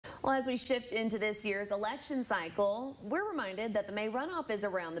Well, as we shift into this year's election cycle, we're reminded that the May runoff is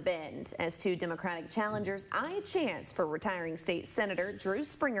around the bend as two Democratic challengers eye a chance for retiring state Senator Drew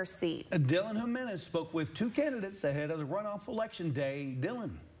Springer's seat. Dylan Jimenez spoke with two candidates ahead of the runoff election day. Dylan.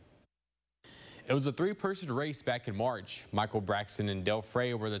 It was a three-person race back in March. Michael Braxton and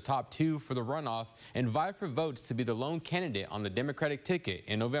Frey were the top two for the runoff and vied for votes to be the lone candidate on the Democratic ticket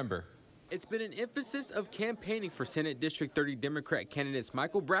in November. It's been an emphasis of campaigning for Senate District 30 Democrat candidates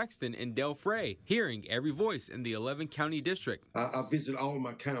Michael Braxton and Frey, hearing every voice in the 11-county district. I visit all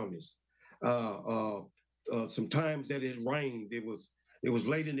my counties. Sometimes that it rained. It was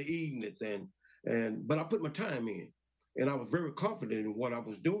late in the evenings, but I put my time in, and I was very confident in what I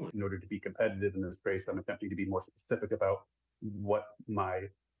was doing. In order to be competitive in this race, I'm attempting to be more specific about what my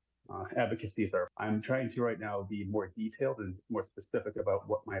advocacies are. I'm trying to right now be more detailed and more specific about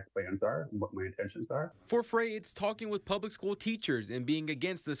what my plans are and what my intentions are. For Frey, it's talking with public school teachers and being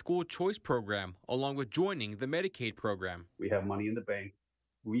against the school choice program, along with joining the Medicaid program. We have money in the bank.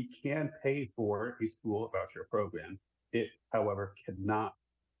 We can pay for a school voucher program. It, however, cannot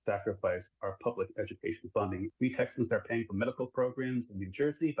sacrifice our public education funding. We Texans are paying for medical programs in New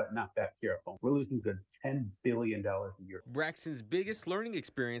Jersey, but not back here at home. We're losing good $10 billion a year. Braxton's biggest learning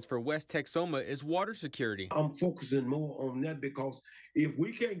experience for West Texoma is water security. I'm focusing more on that because if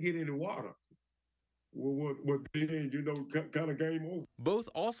we can't get any water, what then, kind of game over. Both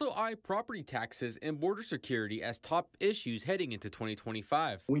also eye property taxes and border security as top issues heading into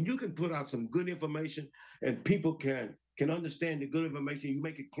 2025. When you can put out some good information and people can understand the good information, you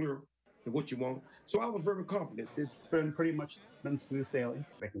make it clear what you want. So I was very confident. It's been pretty much smooth sailing,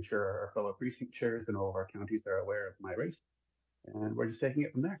 making sure our fellow precinct chairs in all of our counties are aware of my race. And we're just taking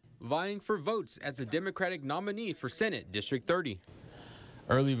it from there. Vying for votes as the Democratic nominee for Senate District 30.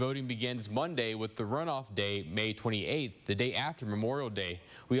 Early voting begins Monday with the runoff day, May 28th, the day after Memorial Day.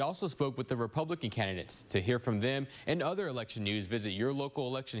 We also spoke with the Republican candidates. To hear from them and other election news, visit your local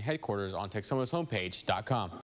election headquarters on Texomashomepage.com.